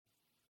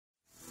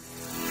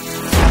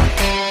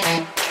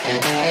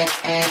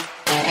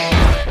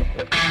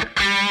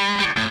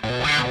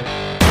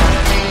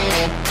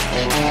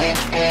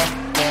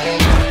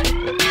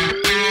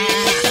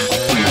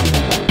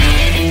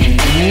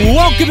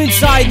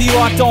Inside the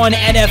Locked On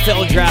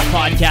NFL Draft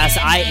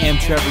Podcast, I am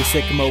Trevor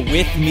Sycamore.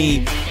 With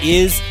me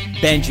is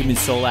Benjamin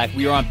Solak.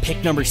 We are on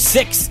pick number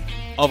 6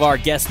 of our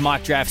guest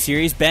mock draft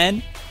series.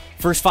 Ben,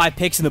 first 5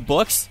 picks in the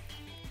books.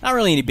 Not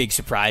really any big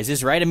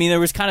surprises, right? I mean, there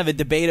was kind of a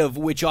debate of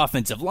which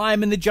offensive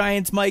lineman the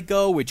Giants might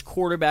go, which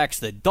quarterbacks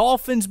the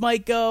Dolphins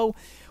might go.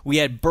 We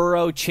had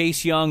Burrow,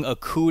 Chase Young,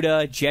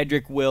 Okudah,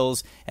 Jedrick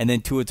Wills, and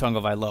then Tua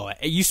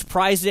Tagovailoa. Are you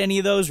surprised at any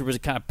of those, or was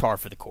it kind of par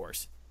for the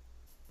course?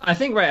 I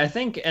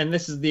think, and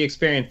this is the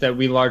experience that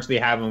we largely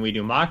have when we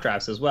do mock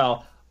drafts as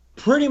well,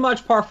 pretty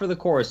much par for the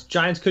course.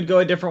 Giants could go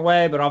a different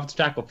way, but offensive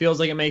tackle feels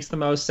like it makes the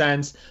most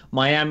sense.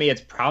 Miami,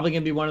 it's probably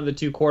going to be one of the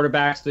 2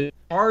 quarterbacks. The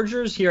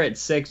Chargers here at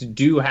 6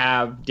 do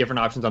have different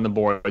options on the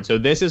board, so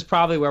this is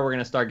probably where we're going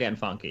to start getting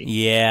funky.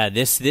 Yeah,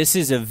 this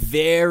is a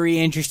very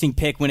interesting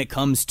pick when it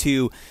comes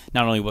to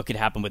not only what could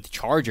happen with the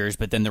Chargers,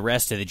 but then the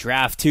rest of the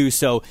draft too.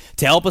 So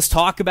to help us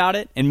talk about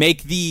it and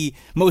make the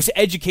most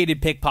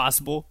educated pick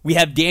possible, we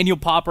have Daniel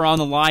Popper on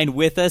the line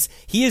with us.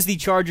 He is the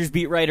Chargers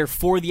beat writer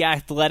for The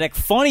Athletic.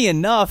 Funny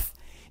enough,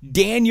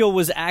 Daniel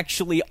was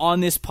actually on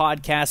this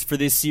podcast for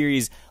this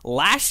series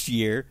last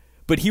year,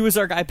 but he was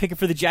our guy picking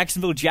for the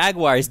Jacksonville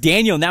Jaguars.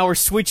 Daniel, now we're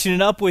switching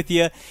it up with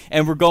you,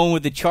 and we're going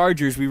with the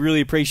Chargers. We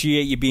really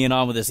appreciate you being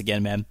on with us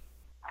again, man.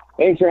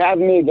 Thanks for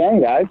having me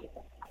again, guys.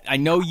 I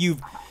know you've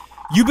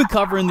been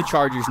covering the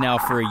Chargers now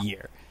for a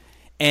year,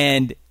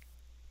 and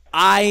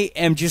I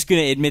am just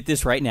going to admit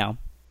this right now.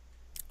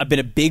 I've been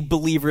a big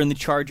believer in the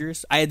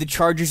Chargers. I had the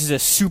Chargers as a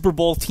Super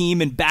Bowl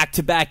team in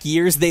back-to-back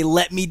years. They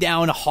let me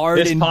down hard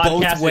in both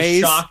ways. This podcast is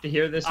shocked to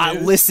hear this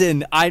news.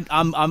 Listen,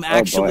 I'm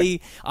actually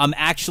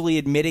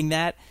admitting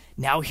that.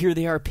 Now here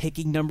they are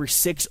picking number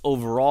 6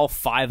 overall,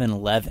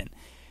 5-11.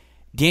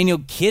 Daniel,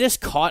 get us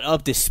caught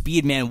up to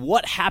speed, man.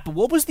 What happened?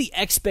 What was the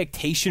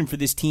expectation for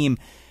this team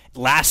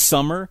last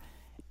summer?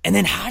 And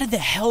then how the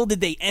hell did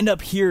they end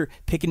up here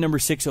picking number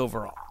 6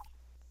 overall?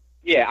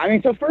 Yeah, I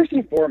mean, so first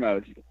and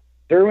foremost,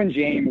 Derwin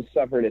James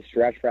suffered a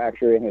stress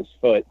fracture in his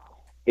foot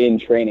in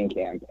training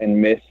camp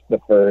and missed the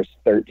first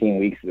 13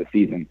 weeks of the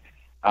season.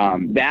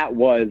 That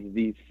was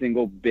the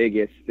single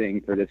biggest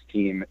thing for this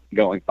team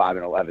going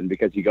 5-11,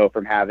 because you go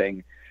from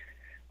having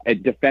a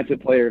defensive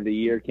player of the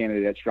year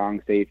candidate at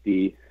strong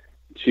safety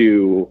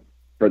to,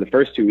 for the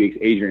first 2 weeks,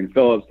 Adrian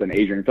Phillips. Then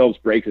Adrian Phillips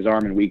breaks his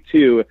arm in week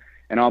 2,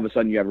 and all of a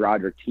sudden you have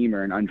Roderick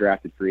Teamer, an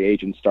undrafted free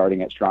agent,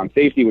 starting at strong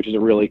safety, which is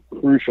a really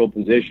crucial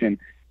position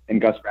in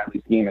Gus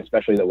Bradley's scheme,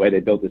 especially the way they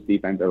built this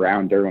defense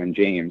around Derwin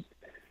James.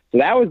 So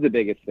that was the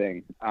biggest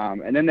thing.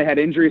 And then they had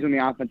injuries in the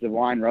offensive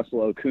line.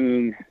 Russell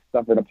Okung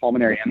suffered a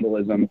pulmonary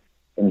embolism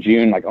in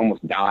June,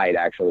 almost died,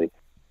 actually.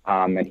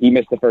 And he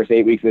missed the first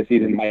 8 weeks of the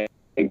season.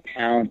 Mike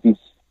Pounce, he's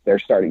their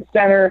starting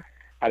center,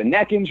 had a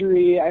neck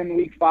injury in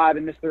week 5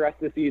 and missed the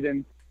rest of the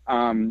season.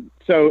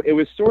 So it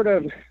was sort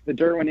of the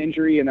Derwin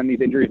injury and then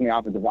these injuries in the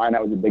offensive line.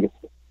 That was the biggest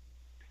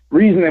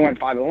reason they went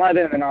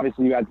 5-11. And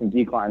obviously you had some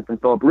decline from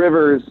Phillip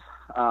Rivers.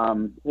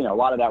 A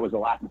lot of that was a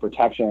lack of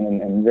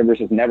protection, and Rivers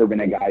has never been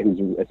a guy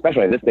who's,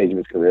 especially at this stage of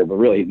his career, but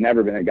really he's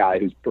never been a guy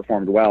who's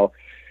performed well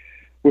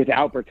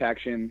without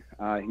protection.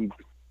 He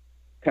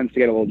tends to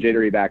get a little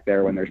jittery back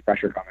there when there's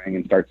pressure coming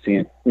and starts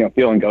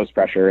feeling ghost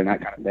pressure and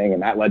that kind of thing,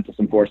 and that led to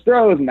some forced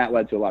throws, and that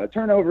led to a lot of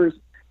turnovers.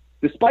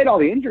 Despite all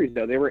the injuries,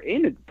 though, they were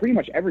in pretty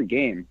much every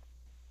game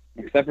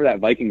except for that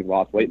Vikings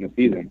loss late in the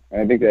season.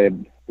 And I think it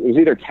was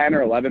either 10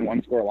 or 11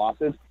 one-score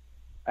losses.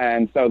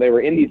 And so they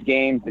were in these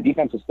games. The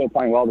defense was still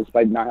playing well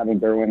despite not having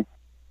Derwin.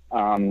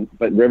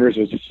 But Rivers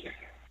was just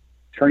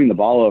turning the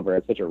ball over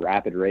at such a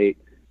rapid rate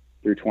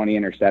through 20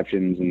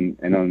 interceptions. And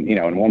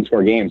in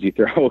one-score games, you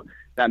throw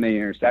that many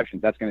interceptions,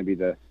 that's going to be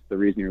the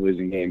reason you're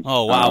losing games.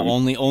 Oh, wow.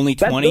 Only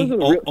 20?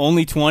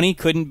 Only 20?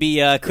 Couldn't be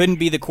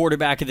the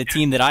quarterback of the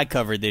team that I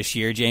covered this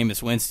year,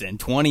 Jameis Winston.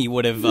 20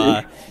 would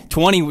have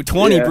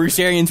 20 yeah. Bruce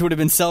Arians would have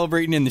been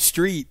celebrating in the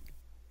street.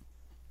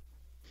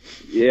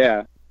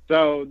 Yeah.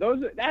 So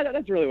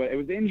that's really what it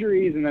was,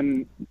 injuries and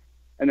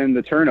then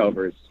the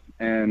turnovers.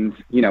 And,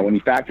 when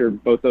you factor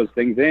both those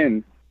things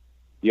in,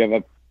 you have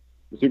a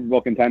Super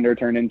Bowl contender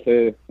turn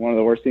into one of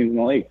the worst teams in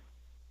the league.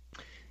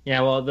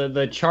 Yeah, well,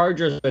 the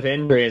Chargers with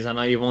injuries, I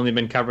know you've only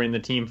been covering the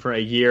team for a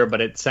year,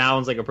 but it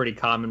sounds like a pretty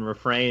common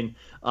refrain.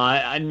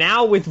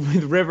 Now with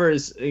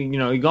Rivers,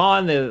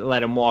 gone, they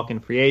let him walk in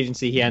free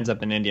agency. He ends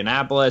up in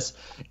Indianapolis.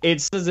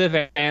 It's as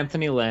if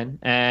Anthony Lynn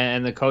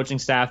and the coaching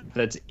staff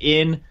that's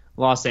in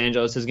Los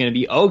Angeles is going to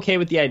be okay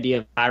with the idea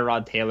of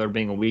Tyrod Taylor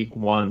being a week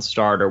 1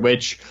 starter,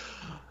 which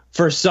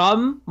for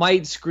some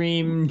might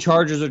scream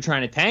Chargers are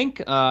trying to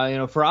tank.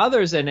 For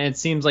others, and it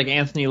seems like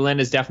Anthony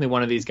Lynn is definitely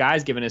one of these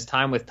guys given his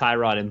time with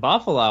Tyrod in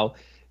Buffalo.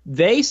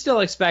 They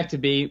still expect to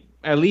be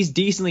at least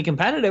decently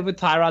competitive with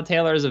Tyrod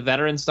Taylor as a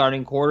veteran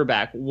starting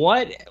quarterback.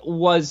 What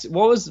was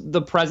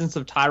the presence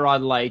of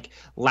Tyrod like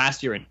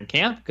last year in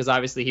camp? Because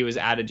obviously he was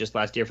added just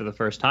last year for the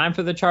first time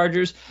for the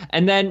Chargers.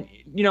 And then,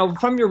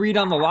 from your read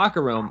on the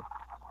locker room,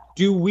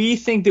 do we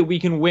think that we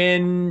can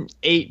win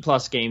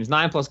 8+ games,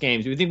 9+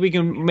 games? Do we think we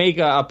can make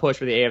a push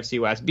for the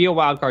AFC West, be a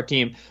wildcard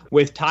team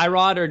with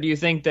Tyrod, or do you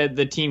think that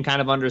the team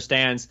kind of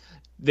understands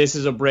this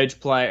is a bridge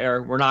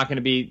player. We're not going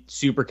to be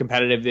super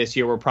competitive this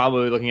year. We're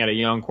probably looking at a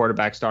young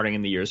quarterback starting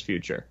in the year's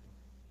future?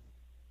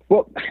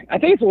 Well, I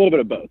think it's a little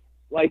bit of both.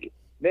 Like,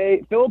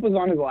 Philip was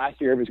on his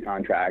last year of his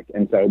contract,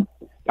 and so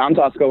Tom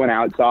Tosco went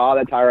out, saw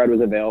that Tyrod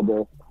was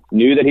available,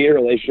 knew that he had a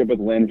relationship with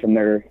Lynn from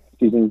their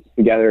seasons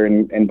together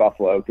in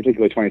Buffalo,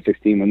 particularly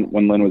 2016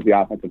 when Lynn was the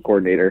offensive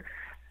coordinator,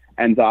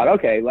 and thought,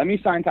 okay, let me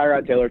sign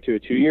Tyrod Taylor to a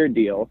 2-year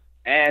deal,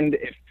 and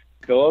if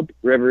Philip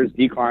Rivers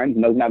declines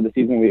and doesn't have the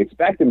season we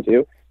expect him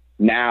to,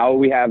 now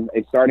we have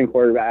a starting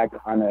quarterback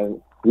on a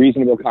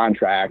reasonable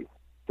contract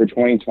for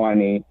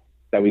 2020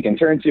 that we can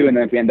turn to, and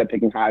then if we end up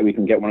picking high, we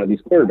can get one of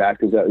these quarterbacks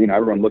because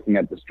everyone looking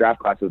at this draft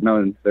class has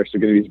known there's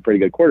going to be some pretty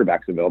good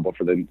quarterbacks available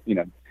for the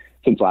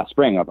since last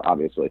spring,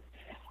 obviously.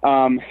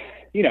 So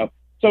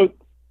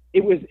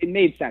it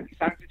made sense. He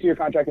signed a 2-year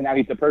contract, and now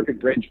he's the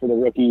perfect bridge for the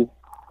rookie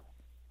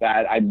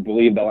that I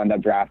believe they'll end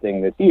up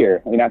drafting this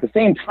year. I mean, at the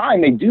same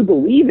time, they do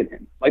believe in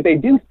him. Like, they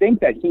do think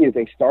that he is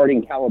a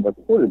starting caliber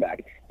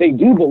quarterback. They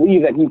do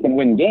believe that he can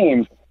win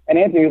games, and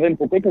Anthony Lynn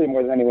particularly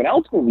more than anyone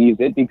else believes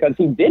it because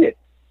he did it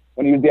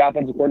when he was the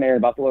offensive coordinator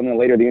in Buffalo and then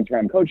later the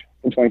interim coach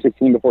in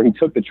 2016 before he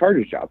took the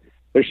Chargers job.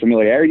 There's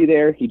familiarity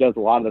there. He does a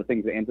lot of the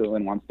things that Anthony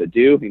Lynn wants to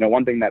do.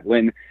 One thing that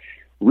Lynn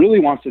really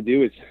wants to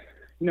do is,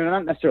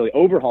 not necessarily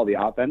overhaul the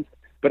offense,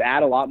 but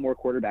add a lot more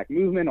quarterback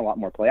movement, a lot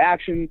more play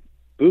action,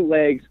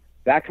 bootlegs,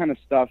 that kind of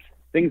stuff,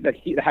 things that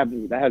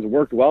has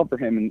worked well for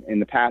him in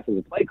the past as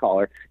a play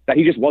caller that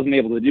he just wasn't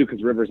able to do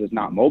because Rivers is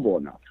not mobile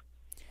enough.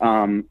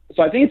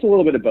 So I think it's a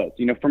little bit of both.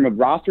 From a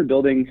roster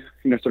building,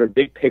 sort of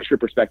big picture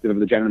perspective of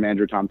the general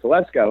manager, Tom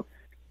Telesco,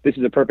 this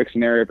is a perfect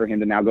scenario for him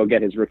to now go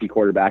get his rookie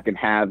quarterback and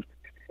have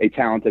a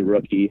talented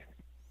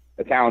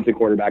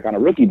quarterback on a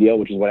rookie deal,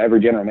 which is what every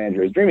general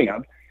manager is dreaming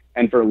of.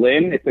 And for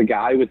Lynn, it's a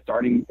guy with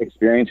starting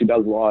experience who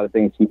does a lot of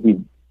things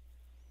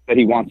that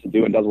he wants to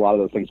do and does a lot of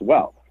those things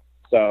well.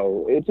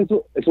 So it's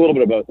a little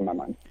bit of both in my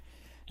mind.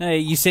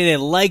 You say they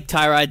like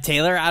Tyrod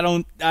Taylor. I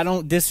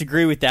don't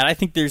disagree with that. I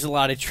think there's a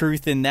lot of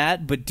truth in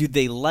that. But do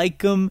they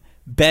like him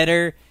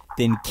better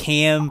than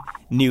Cam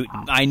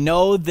Newton? I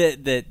know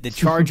that the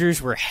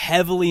Chargers were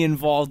heavily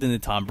involved in the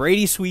Tom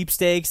Brady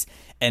sweepstakes,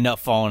 end up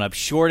falling up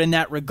short in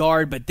that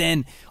regard. But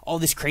then all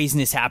this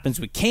craziness happens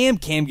with Cam.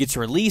 Cam gets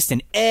released,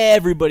 and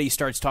everybody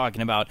starts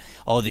talking about,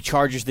 the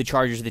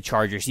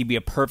Chargers. He'd be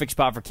a perfect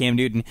spot for Cam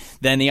Newton.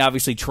 Then he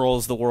obviously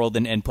trolls the world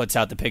and puts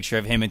out the picture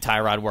of him and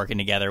Tyrod working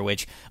together,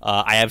 which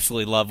I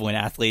absolutely love when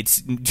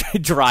athletes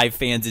drive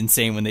fans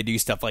insane when they do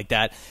stuff like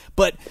that.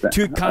 But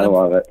to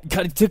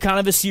kind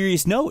of a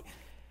serious note,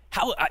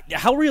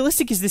 how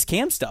realistic is this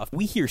Cam stuff?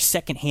 We hear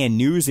secondhand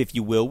news, if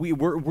you will.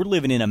 We're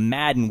living in a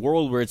Madden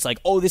world where it's like,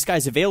 this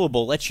guy's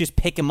available. Let's just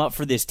pick him up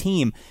for this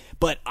team.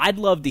 But I'd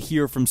love to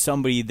hear from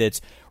somebody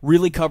that's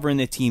really covering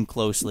the team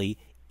closely.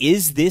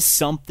 Is this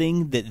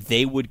something that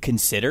they would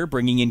consider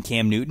bringing in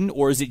Cam Newton,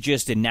 or is it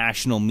just a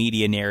national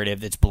media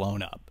narrative that's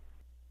blown up?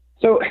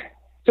 So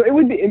it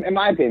would be, in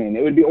my opinion,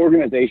 it would be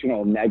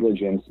organizational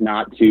negligence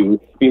not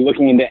to be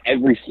looking into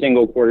every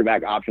single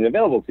quarterback option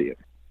available to you.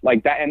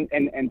 Like that, and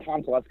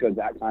Tom Telesco is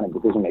that kind of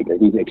decision maker.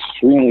 He's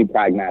extremely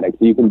pragmatic.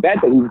 So you can bet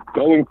that he's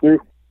going through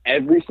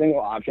every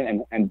single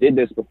option and did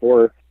this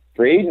before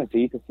free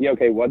agency to see,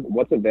 okay,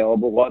 what's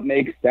available, what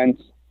makes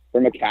sense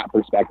from a cap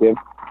perspective,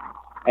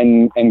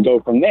 and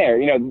go from there.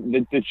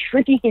 The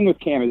tricky thing with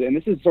Cam is, and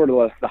this is sort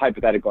of the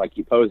hypothetical I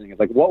keep posing, is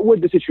like, what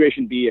would the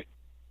situation be if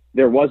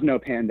there was no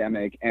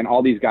pandemic and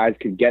all these guys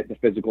could get the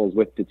physicals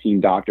with the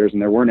team doctors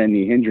and there weren't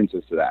any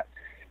hindrances to that?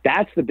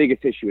 That's the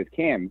biggest issue with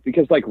Cam,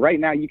 because like right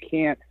now you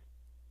can't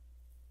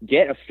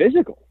get a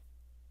physical.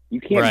 You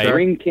can't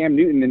bring Cam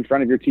Newton in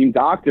front of your team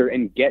doctor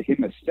and get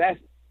him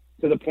assessed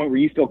to the point where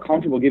you feel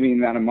comfortable giving him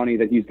the amount of money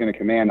that he's going to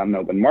command on the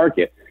open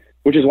market,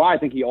 which is why I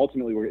think he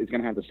ultimately is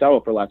going to have to settle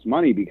for less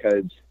money,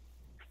 because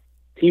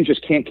teams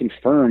just can't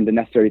confirm the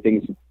necessary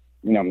things,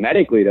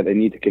 medically that they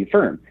need to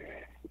confirm.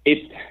 If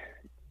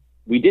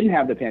we didn't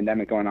have the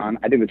pandemic going on,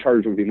 I think the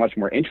Chargers would be much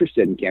more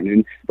interested in Cam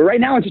Newton. But right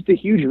now it's just a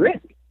huge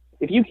risk.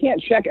 If you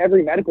can't check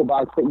every medical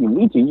box that you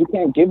need to, you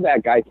can't give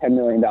that guy $10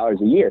 million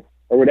a year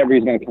or whatever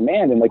he's going to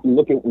command. And like, you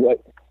look at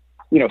what,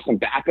 some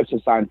backups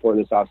have signed for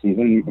this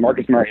offseason.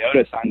 Marcus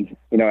Mariota signed,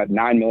 at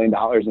 $9 million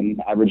in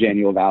average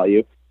annual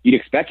value. You'd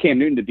expect Cam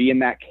Newton to be in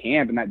that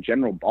camp, in that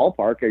general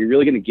ballpark. Are you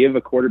really going to give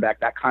a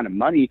quarterback that kind of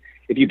money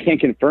if you can't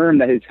confirm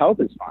that his health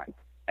is fine?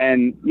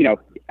 And,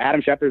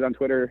 Adam Schefter's on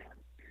Twitter,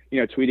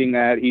 tweeting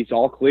that he's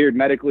all cleared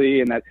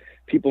medically and that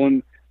people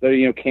in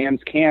the,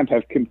 Cam's camp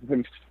have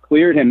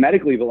cleared him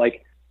medically, but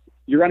like,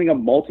 you're running a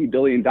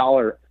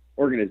multi-billion-dollar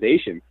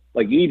organization.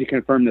 Like, you need to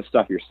confirm this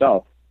stuff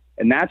yourself.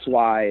 And that's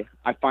why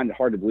I find it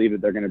hard to believe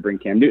that they're going to bring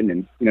Cam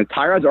Newton in.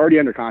 Tyrod's already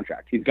under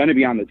contract. He's going to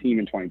be on the team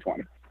in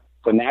 2020.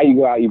 So now you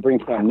go out, you bring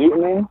Cam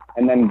Newton in,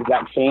 and then does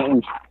that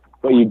change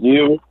what you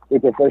do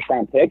with your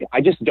first-round pick?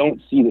 I just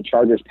don't see the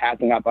Chargers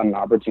passing up on an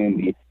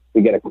opportunity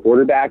to get a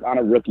quarterback on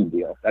a rookie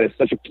deal. That is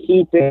such a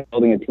key thing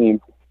building a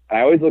team. And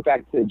I always look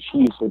back to the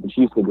Chiefs, what the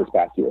Chiefs did this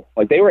past year.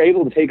 Like, they were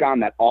able to take on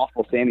that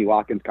awful Sammy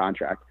Watkins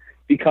contract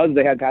because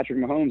they had Patrick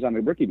Mahomes on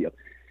the rookie deal.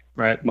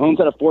 Right. Mahomes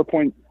had a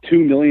 $4.2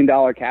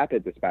 million cap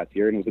hit this past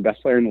year and was the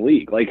best player in the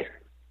league.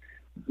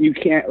 You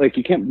can't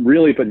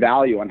really put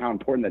value on how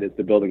important that is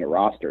to building a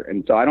roster.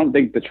 And so I don't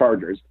think the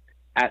Chargers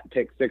at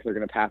pick 6 are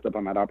going to pass up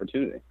on that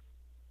opportunity.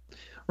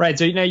 Right,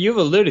 so you've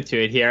alluded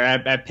to it here.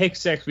 At pick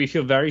 6, we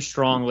feel very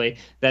strongly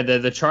that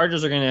the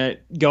Chargers are going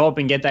to go up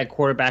and get that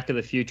quarterback of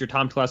the future.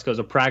 Tom Telesco is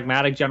a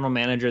pragmatic general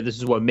manager. This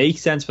is what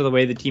makes sense for the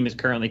way the team is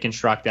currently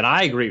constructed.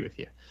 I agree with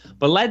you.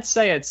 But let's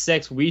say at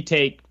 6 we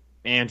take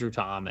Andrew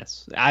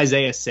Thomas,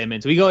 Isaiah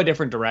Simmons. We go a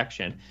different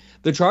direction.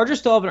 The Chargers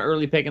still have an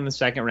early pick in the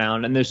second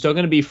round, and there's still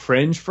going to be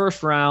fringe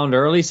first round,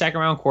 early second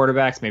round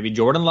quarterbacks. Maybe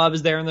Jordan Love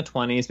is there in the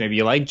 20s. Maybe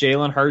you like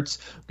Jalen Hurts,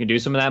 who can do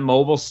some of that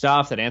mobile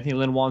stuff that Anthony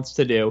Lynn wants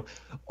to do.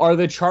 Are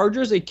the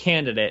Chargers a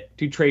candidate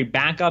to trade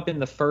back up in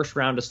the first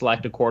round to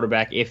select a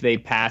quarterback if they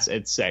pass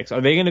at 6? Are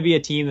they going to be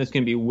a team that's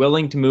going to be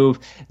willing to move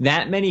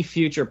that many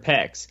future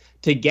picks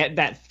to get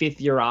that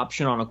fifth-year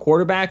option on a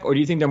quarterback? Or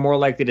do you think they're more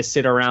likely to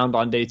sit around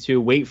on day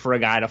 2, wait for a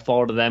guy to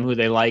fall to them who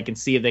they like, and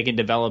see if they can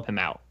develop him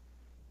out?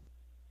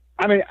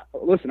 I mean,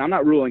 listen, I'm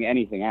not ruling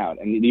anything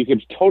out. And you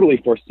could totally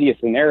foresee a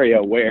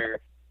scenario where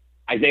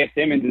Isaiah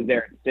Simmons is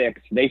there at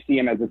 6. They see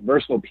him as this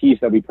versatile piece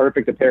that would be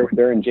perfect to pair with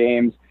Derwin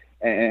James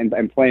and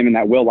play him in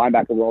that will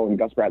linebacker role in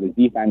Gus Bradley's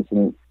defense.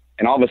 And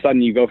all of a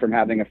sudden you go from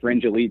having a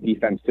fringe elite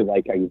defense to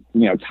like a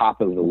top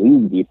of the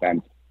league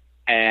defense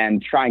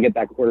and try and get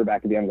that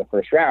quarterback at the end of the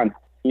first round.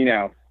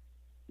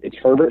 It's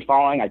Herbert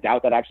falling. I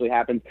doubt that actually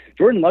happens.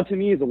 Jordan Love to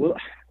me is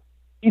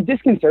he's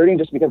disconcerting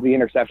just because of the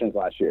interceptions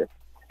last year.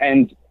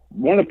 And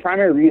one of the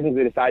primary reasons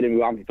they decided to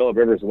move on from Phillip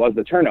Rivers was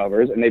the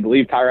turnovers, and they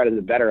believe Tyrod is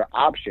a better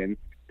option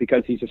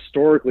because he's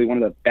historically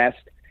one of the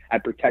best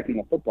at protecting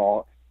the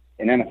football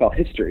in NFL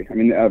history. I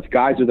mean, of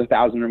guys with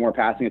 1,000 or more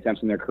passing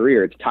attempts in their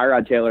career, it's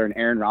Tyrod Taylor and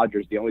Aaron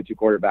Rodgers, the only 2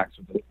 quarterbacks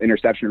with an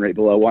interception rate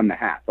below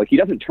 1.5. He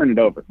doesn't turn it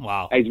over.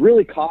 Wow. He's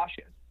really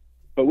cautious.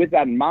 But with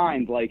that in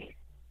mind,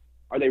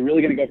 are they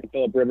really going to go from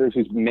Phillip Rivers,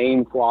 whose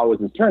main flaw was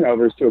his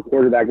turnovers, to a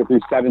quarterback that threw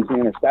 17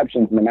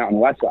 interceptions in the Mountain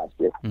West last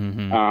year?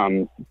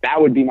 Mm-hmm. That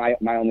would be my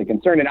only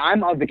concern. And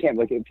I'm of the camp,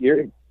 if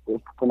you're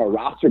from a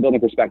roster building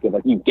perspective,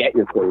 you get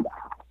your quarterback.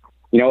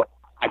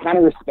 I kind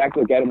of respect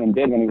what Gettleman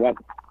did when he went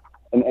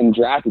and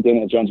drafted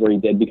Daniel Jones where he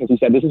did, because he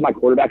said, this is my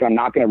quarterback and I'm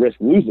not going to risk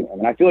losing him.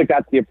 And I feel like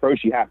that's the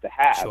approach you have to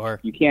have. Sure.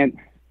 You can't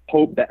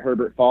hope that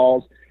Herbert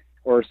falls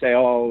or say,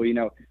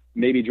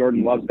 maybe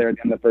Jordan Love's there at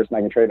the end of the first and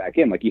I can trade back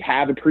in. You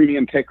have a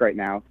premium pick right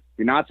now.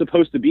 You're not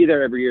supposed to be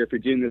there every year if you're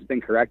doing this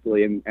thing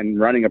correctly and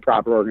running a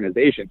proper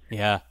organization.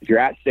 Yeah. If you're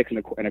at 6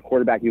 and a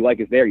quarterback you like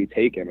is there, you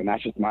take him. And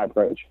that's just my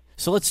approach.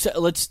 So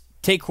let's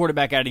take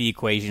quarterback out of the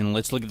equation.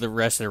 Let's look at the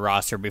rest of the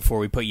roster before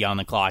we put you on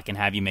the clock and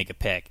have you make a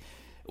pick.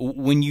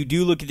 When you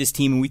do look at this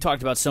team, and we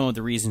talked about some of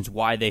the reasons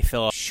why they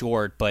fell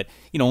short, but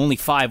only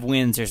 5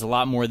 wins. There's a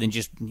lot more than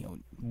just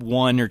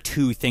 1 or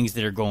 2 things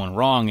that are going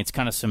wrong. It's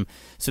kind of some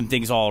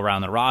things all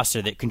around the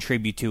roster that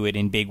contribute to it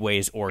in big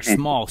ways or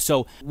small.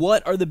 So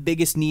what are the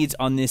biggest needs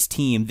on this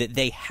team that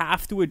they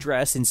have to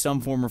address in some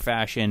form or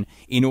fashion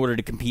in order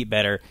to compete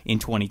better in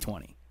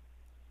 2020?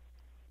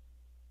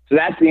 So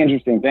that's the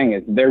interesting thing,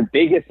 is their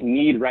biggest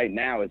need right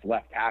now is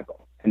left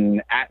tackle.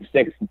 And at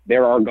 6,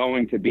 there are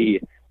going to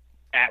be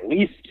at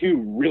least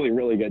 2 really,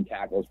 really good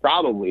tackles,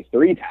 probably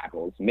 3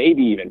 tackles,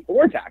 maybe even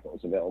 4 tackles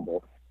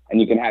available,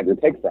 and you can have your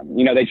pick from.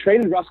 They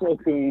traded Russell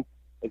Okung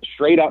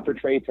straight up for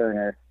Trey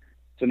Turner,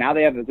 so now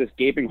they have this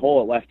gaping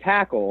hole at left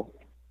tackle.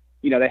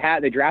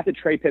 They drafted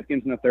Trey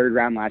Pipkins in the 3rd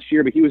round last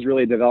year, but he was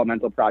really a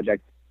developmental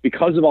project.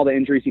 Because of all the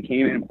injuries, he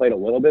came in and played a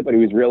little bit, but he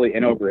was really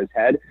in over his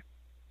head.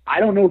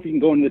 I don't know if you can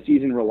go into the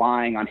season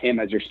relying on him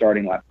as your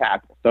starting left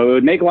tackle. So it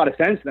would make a lot of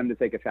sense for them to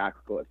take a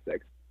tackle at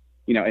 6.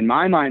 In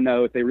my mind,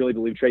 though, if they really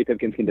believe Trey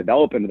Pipkins can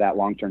develop into that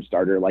long-term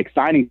starter,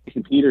 signing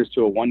Jason Peters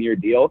to a 1-year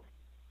deal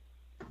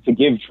to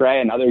give Trey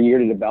another year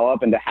to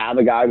develop and to have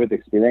a guy with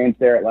experience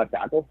there at left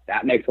tackle,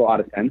 that makes a lot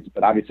of sense.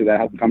 But obviously that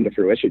hasn't come to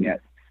fruition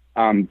yet.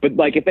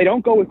 But if they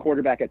don't go with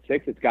quarterback at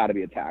 6, it's got to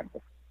be a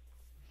tackle.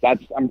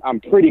 I'm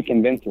pretty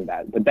convinced of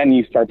that. But then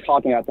you start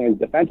talking about some of these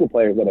defensive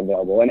players that are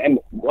available. And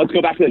let's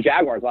go back to the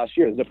Jaguars last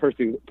year. This is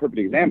a perfect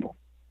example.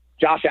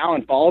 Josh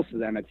Allen falls to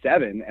them at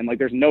 7, and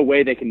there's no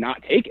way they can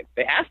not take him.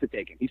 They have to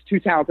take him. He's too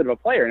talented of a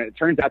player, and it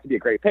turns out to be a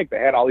great pick. They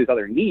had all these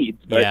other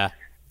needs, but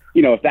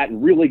if that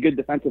really good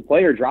defensive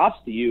player drops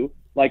to you,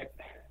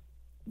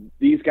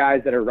 these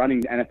guys that are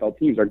running the NFL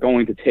teams are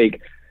going to take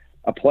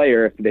a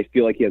player if they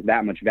feel like he has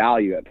that much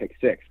value at pick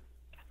 6.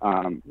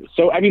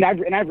 So I mean, I've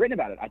written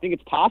about it. I think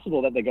it's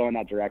possible that they go in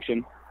that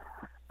direction.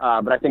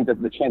 But I think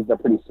that the chances are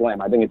pretty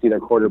slim. I think it's either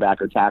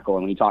quarterback or tackle.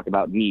 And when you talk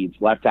about needs,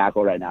 left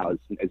tackle right now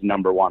is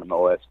number 1 on the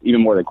list,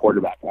 even more than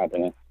quarterback, in my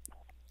opinion.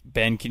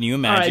 Ben, can you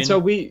imagine? All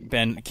right,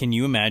 Ben, can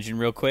you imagine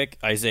real quick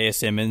Isaiah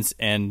Simmons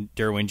and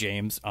Derwin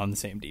James on the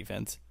same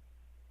defense?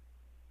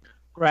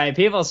 Right,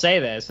 people say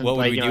this. And what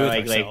would we do with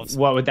ourselves?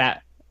 What would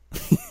that?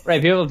 Right,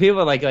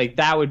 people like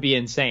that would be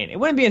insane. It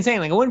wouldn't be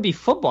insane. It wouldn't be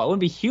football. It wouldn't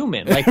be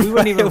human. We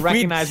wouldn't even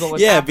recognize what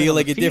was happening. Yeah, it'd be on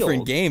like the a field.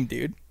 different game,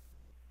 dude.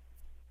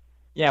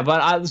 Yeah,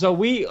 but let's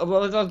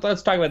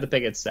talk about the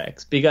pick at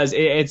 6 because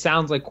it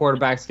sounds like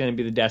quarterback's going to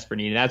be the desperate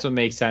need, and that's what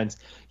makes sense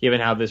given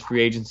how this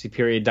free agency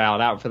period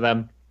dialed out for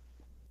them.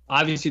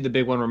 Obviously, the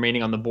big one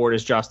remaining on the board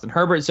is Justin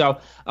Herbert. So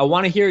I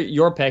want to hear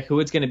your pick, who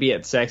it's going to be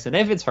at 6, and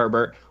if it's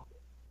Herbert,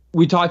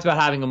 we talked about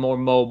having a more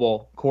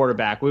mobile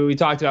quarterback. We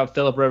talked about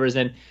Phillip Rivers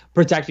and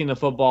protecting the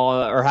football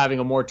or having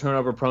a more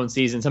turnover-prone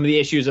season. Some of the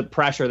issues of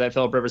pressure that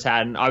Phillip Rivers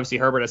had, and obviously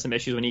Herbert has some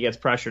issues when he gets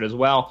pressured as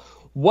well.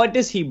 What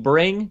does he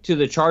bring to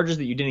the Chargers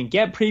that you didn't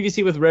get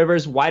previously with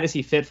Rivers? Why does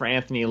he fit for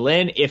Anthony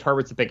Lynn if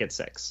Herbert's the pick at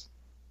 6?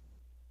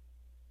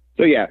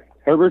 So yeah,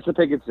 Herbert's the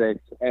pick at 6,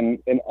 and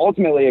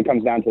ultimately it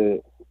comes down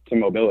to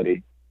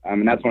mobility.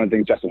 And that's one of the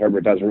things Justin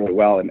Herbert does really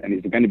well, and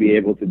he's going to be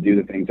able to do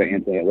the things that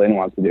Anthony Lynn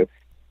wants to do.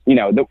 You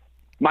know,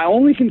 my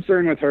only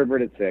concern with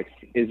Herbert at 6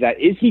 is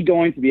that is he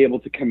going to be able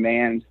to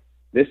command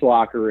this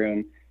locker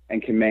room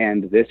and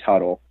command this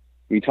huddle?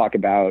 We talk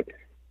about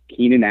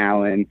Keenan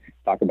Allen,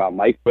 talk about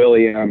Mike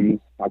Williams,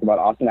 talk about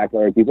Austin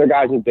Eckler. These are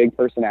guys with big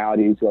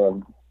personalities who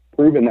have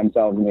proven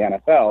themselves in the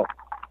NFL.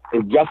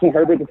 Is Justin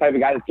Herbert the type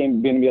of guy that's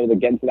going to be able to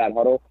get into that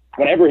huddle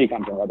whenever he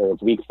comes in, whether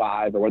it's week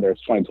 5 or whether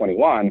it's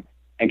 2021,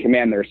 and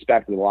command the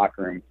respect of the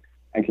locker room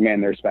and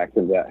command the respect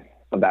of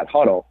that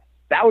huddle?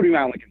 That would be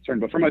my only concern.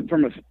 But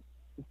from a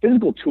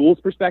physical tools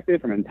perspective,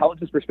 from an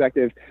intelligence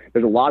perspective,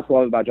 there's a lot to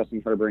love about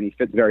Justin Herbert, and he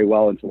fits very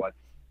well into what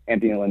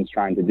Anthony Lynn's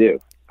trying to do.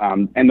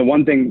 And the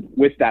one thing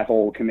with that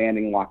whole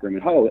commanding locker room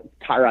and huddle,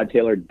 Tyrod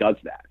Taylor does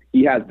that.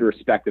 He has the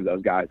respect of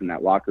those guys in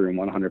that locker room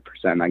 100%.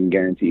 I can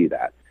guarantee you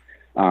that.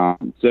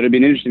 So it'd be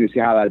interesting to see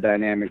how that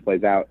dynamic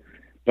plays out.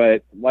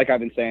 But like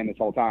I've been saying this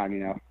whole time, you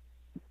know,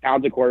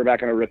 talented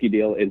quarterback on a rookie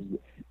deal is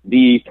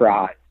the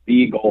prize,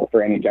 the goal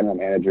for any general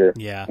manager.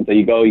 Yeah. And so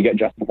you get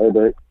Justin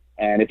Herbert,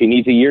 and if he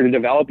needs a year to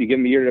develop, you give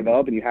him a year to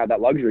develop, and you have that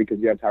luxury because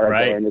you have Tyrod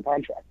Taylor in your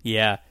contract.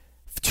 Yeah.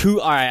 All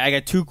right, I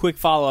got 2 quick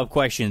follow-up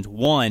questions.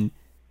 One,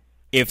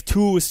 if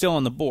Tua was still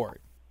on the board,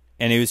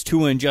 and it was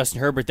Tua and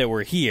Justin Herbert that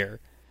were here,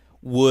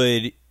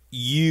 would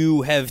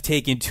you have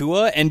taken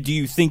Tua? And do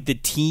you think the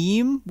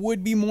team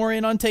would be more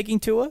in on taking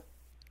Tua?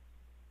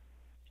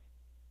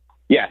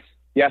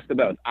 Yes to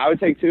both. I would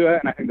take Tua,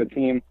 and I think the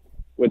team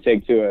would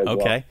take Tua as well.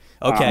 Okay.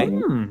 So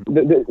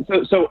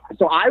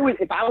I would,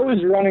 if I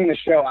was running the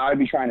show, I would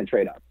be trying to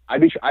trade up. I'd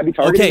be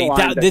targeting the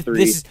lines at 3,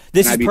 this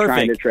is I'd be perfect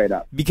trying to trade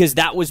up. because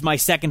that was my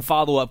second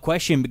follow-up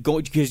question.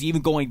 Because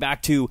even going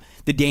back to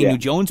the Daniel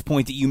Jones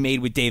point that you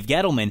made with Dave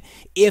Gettleman,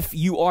 if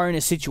you are in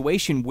a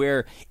situation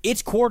where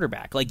it's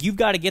quarterback, like you've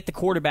got to get the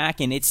quarterback,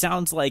 and it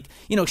sounds like,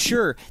 you know,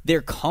 sure,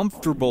 they're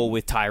comfortable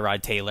with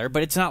Tyrod Taylor,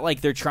 but it's not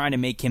like they're trying to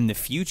make him the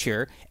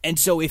future. And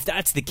so if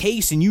that's the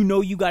case, and you know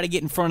you got to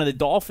get in front of the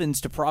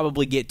Dolphins to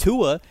probably get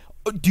Tua,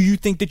 do you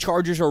think the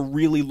Chargers are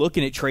really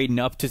looking at trading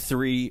up to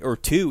 3 or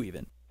 2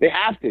 even? They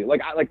have to.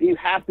 You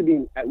have to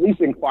be at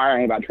least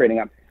inquiring about trading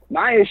up.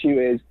 My issue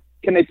is,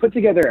 can they put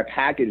together a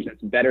package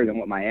that's better than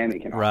what Miami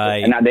can offer? Right.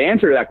 And now the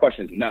answer to that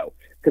question is no,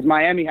 because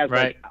Miami has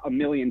like a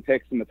million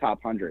picks in the top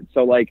 100.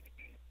 So like,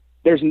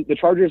 the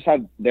Chargers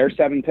have their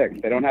 7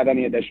 picks. They don't have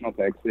any additional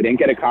picks. They didn't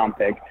get a comp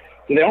pick,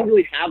 so they don't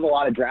really have a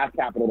lot of draft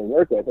capital to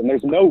work with. And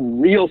there's no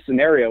real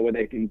scenario where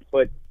they can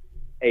put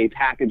a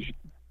package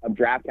of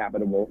draft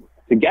capital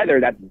together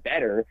that's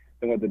better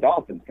than what the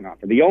Dolphins can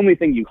offer. The only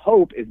thing you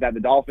hope is that the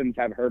Dolphins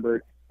have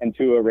Herbert and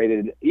Tua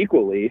rated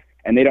equally,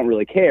 and they don't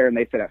really care, and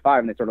they sit at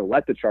 5, and they sort of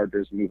let the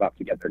Chargers move up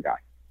to get their guy.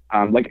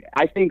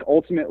 I think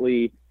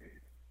ultimately,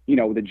 you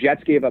know, the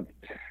Jets gave up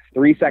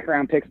 3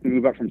 second-round picks to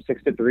move up from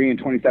 6 to 3 in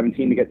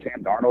 2017 to get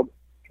Sam Darnold.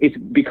 It's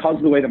because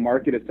of the way the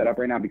market is set up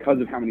right now,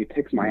 because of how many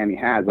picks Miami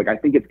has. Like, I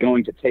think it's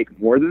going to take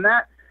more than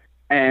that.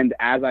 And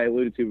as I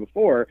alluded to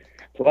before,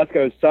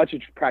 Telesco is such a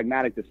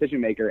pragmatic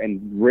decision maker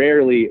and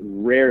rarely,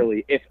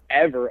 if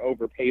ever,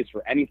 overpays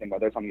for anything,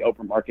 whether it's on the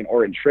open market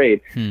or in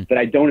trade, that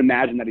I don't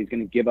imagine that he's going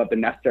to give up the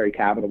necessary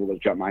capital to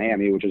jump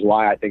Miami, which is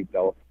why I think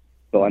they'll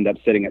end up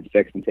sitting at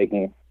 6 and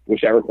taking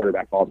whichever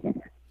quarterback falls in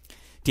there.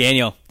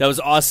 Daniel, that was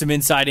awesome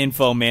inside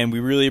info, man.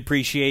 We really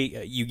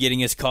appreciate you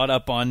getting us caught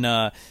up on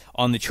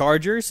the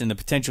Chargers and the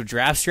potential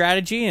draft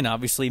strategy, and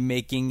obviously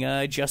making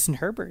Justin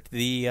Herbert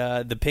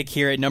the pick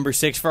here at number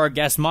 6 for our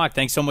guest mock.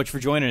 Thanks so much for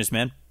joining us,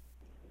 man.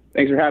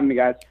 Thanks for having me,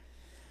 guys.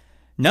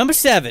 Number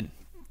 7,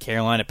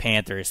 Carolina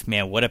Panthers.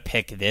 Man, what a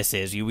pick this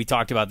is. We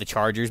talked about the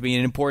Chargers being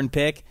an important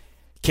pick.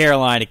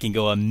 Carolina can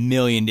go a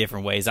million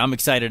different ways. I'm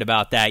excited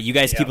about that. You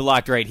guys keep it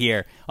locked right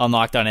here on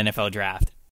Locked On NFL Draft.